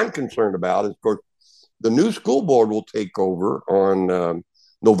school? What I'm concerned about is, of course, the new school board will take over on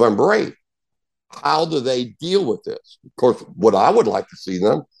November 8th. How do they deal with this? Of course, what I would like to see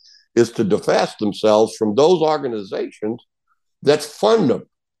them is to divest themselves from those organizations that fund them.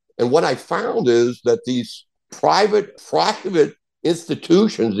 And what I found is that these private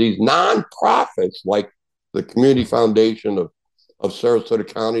institutions, these nonprofits like the Community Foundation of Sarasota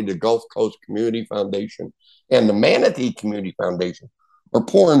County, the Gulf Coast Community Foundation, and the Manatee Community Foundation are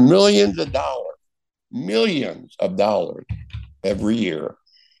pouring millions of dollars every year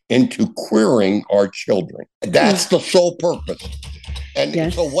into queering our children. That's the sole purpose.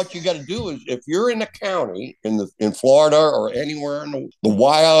 And so what you got to do is, if you're in a county in Florida or anywhere in the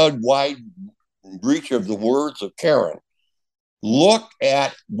wide reach of the words of Karen, look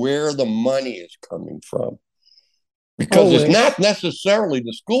at where the money is coming from. Because it's not necessarily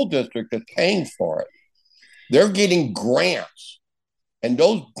the school district that's paying for it. They're getting grants. And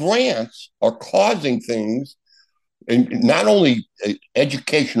those grants are causing things and not only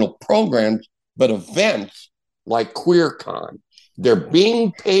educational programs, but events like QueerCon. They're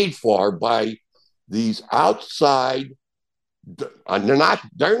being paid for by these outside. They're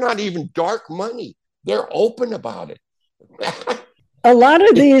not even dark money. They're open about it. A lot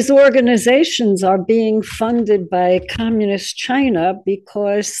of these organizations are being funded by communist China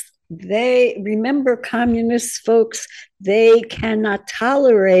because they remember communist folks, they cannot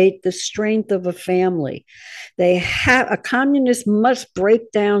tolerate the strength of a family. A communist must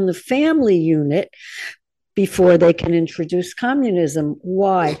break down the family unit before they can introduce communism.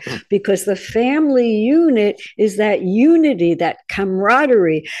 Why? Because the family unit is that unity, that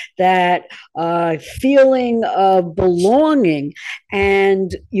camaraderie, that feeling of belonging,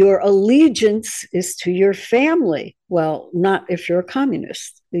 and your allegiance is to your family. Well, not if you're a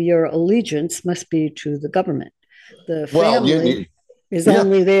communist. Your allegiance must be to the government. The family is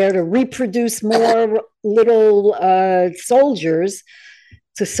only there to reproduce more little soldiers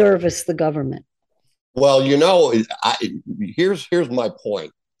to service the government. Well, here's my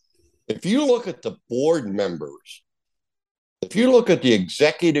point. If you look at the board members, if you look at the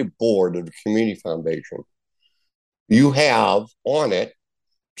executive board of the Community Foundation, you have on it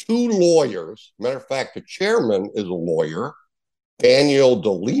 2 lawyers. Matter of fact, the chairman is a lawyer, Daniel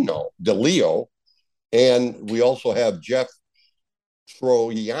DeLeo, and we also have Jeff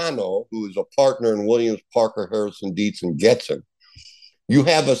Troiano, who is a partner in Williams, Parker, Harrison, Dietz, and Getson. You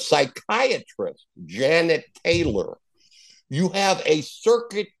have a psychiatrist, Janet Taylor. You have a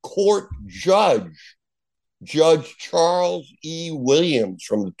circuit court judge, Judge Charles E. Williams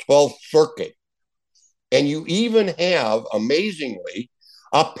from the 12th Circuit. And you even have, amazingly,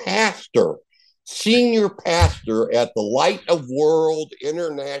 a pastor, senior pastor at the Light of World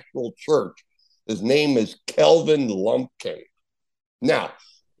International Church. His name is Kelvin Lumpkin. Now,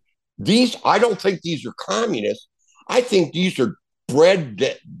 I don't think these are communists. I think these are brain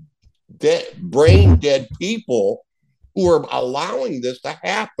dead people who are allowing this to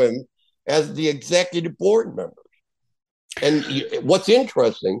happen as the executive board members. And what's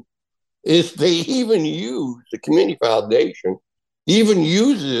interesting is they even use, the Community Foundation even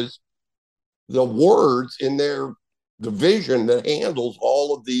uses the words in their division that handles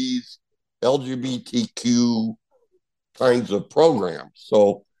all of these LGBTQ kinds of programs.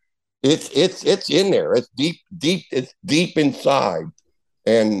 So it's in there. It's deep inside.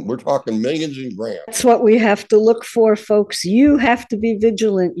 And we're talking millions in grants. That's what we have to look for, folks. You have to be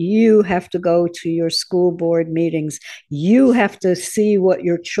vigilant. You have to go to your school board meetings. You have to see what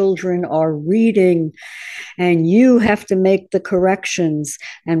your children are reading, and you have to make the corrections.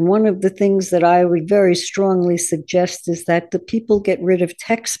 And one of the things that I would very strongly suggest is that the people get rid of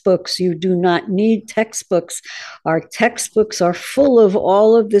textbooks. You do not need textbooks. Our textbooks are full of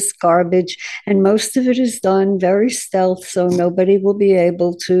all of this garbage, and most of it is done very stealth, so nobody will be able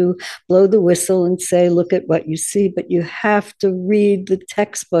to blow the whistle and say, look at what you see. But you have to read the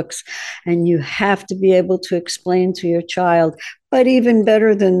textbooks, and you have to be able to explain to your child. But even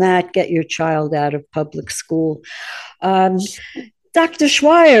better than that, get your child out of public school. Dr.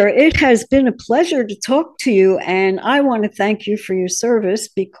 Schweier, it has been a pleasure to talk to you, and I want to thank you for your service,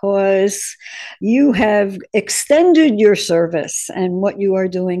 because you have extended your service and what you are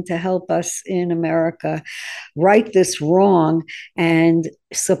doing to help us in America right this wrong and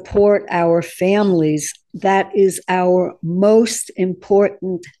support our families. That is our most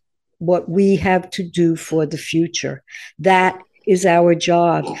important, what we have to do for the future. That is our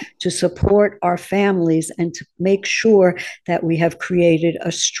job, to support our families and to make sure that we have created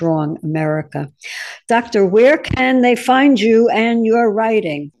a strong America. Doctor, where can they find you and your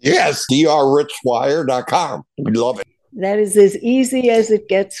writing? Yes, drrichwire.com. We love it. That is as easy as it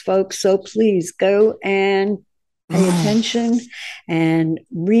gets, folks. So please go and pay attention and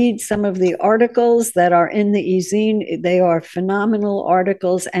read some of the articles that are in the e-zine. They are phenomenal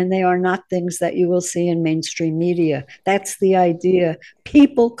articles, and they are not things that you will see in mainstream media. That's the idea.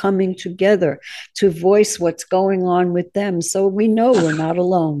 People coming together to voice what's going on with them. So we know we're not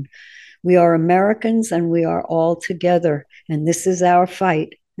alone. We are Americans, and we are all together. And this is our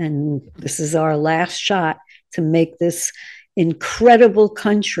fight. And this is our last shot to make this incredible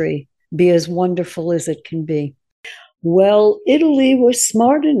country be as wonderful as it can be. Well, Italy was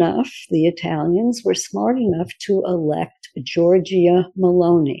smart enough, the Italians were smart enough to elect Giorgia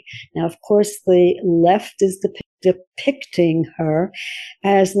Meloni. Now, of course, the left is depicting her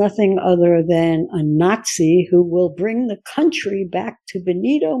as nothing other than a Nazi who will bring the country back to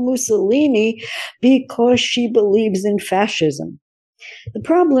Benito Mussolini because she believes in fascism. The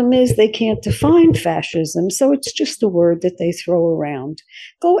problem is they can't define fascism, so it's just a word that they throw around.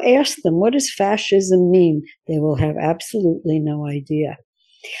 Go ask them, what does fascism mean? They will have absolutely no idea.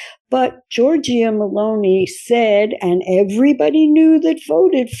 But Giorgia Meloni said, and everybody knew that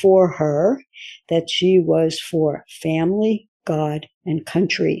voted for her, that she was for family, God, and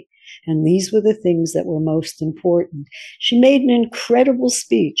country. And these were the things that were most important. She made an incredible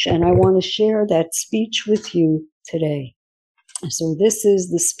speech, and I want to share that speech with you today. So this is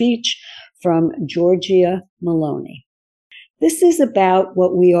the speech from Giorgia Meloni. This is about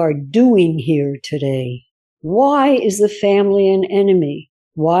what we are doing here today. Why is the family an enemy?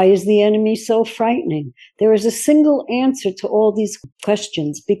 Why is the enemy so frightening? There is a single answer to all these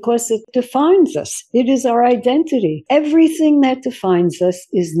questions because it defines us. It is our identity. Everything that defines us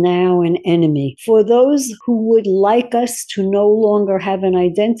is now an enemy. For those who would like us to no longer have an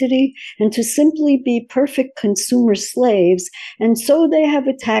identity and to simply be perfect consumer slaves, and so they have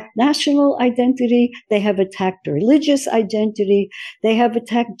attacked national identity, they have attacked religious identity, they have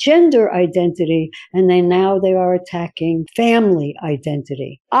attacked gender identity, and now they are attacking family identity.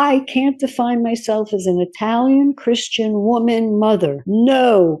 I can't define myself as an Italian Christian woman mother.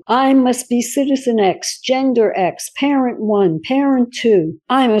 No, I must be citizen X, gender X, parent 1, parent 2.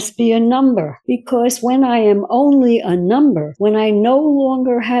 I must be a number, because when I am only a number, when I no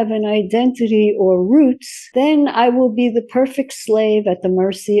longer have an identity or roots, then I will be the perfect slave at the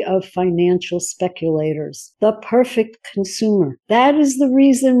mercy of financial speculators, the perfect consumer. That is the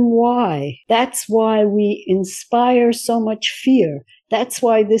reason why. That's why we inspire so much fear. That's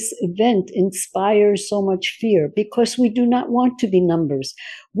why this event inspires so much fear, because we do not want to be numbers.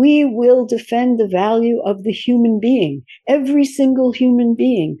 We will defend the value of the human being, every single human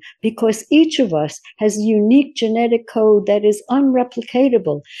being, because each of us has a unique genetic code that is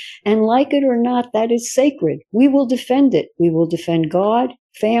unreplicatable. And like it or not, that is sacred. We will defend it. We will defend God,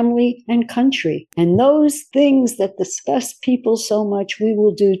 family, and country. And those things that disgust people so much, we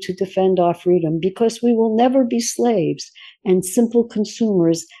will do to defend our freedom, because we will never be slaves and simple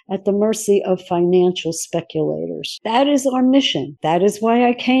consumers at the mercy of financial speculators. That is our mission. That is why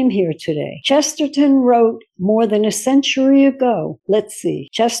I came here today. Chesterton wrote more than a century ago. Let's see.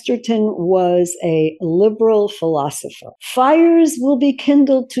 Chesterton was a liberal philosopher. Fires will be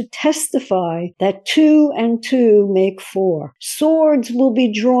kindled to testify that 2 and 2 make 4. Swords will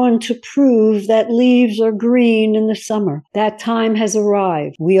be drawn to prove that leaves are green in the summer. That time has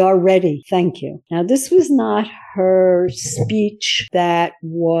arrived. We are ready. Thank you. Now, this was not her speech that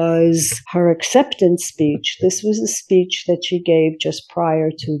was her acceptance speech. This was a speech that she gave just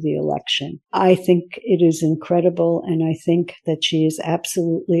prior to the election. I think it is incredible, and I think that she is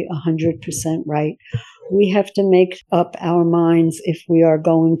absolutely 100% right. We have to make up our minds if we are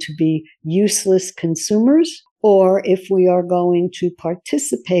going to be useless consumers or if we are going to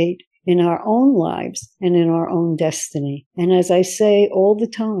participate in our own lives and in our own destiny. And as I say all the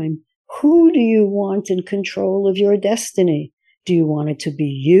time, who do you want in control of your destiny? Do you want it to be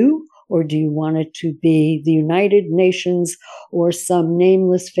you, or do you want it to be the United Nations or some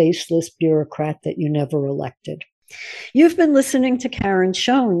nameless, faceless bureaucrat that you never elected? You've been listening to Karen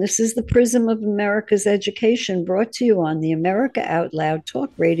Schoen. This is the Prism of America's Education, brought to you on the America Out Loud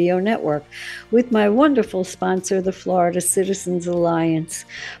Talk Radio Network with my wonderful sponsor, the Florida Citizens Alliance.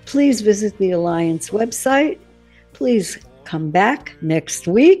 Please visit the Alliance website. Please come back next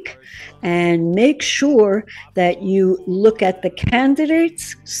week and make sure that you look at the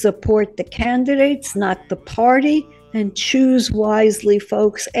candidates, support the candidates, not the party, and choose wisely,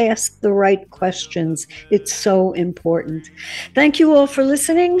 folks. Ask the right questions. It's so important. Thank you all for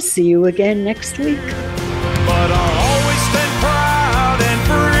listening. See you again next week. But our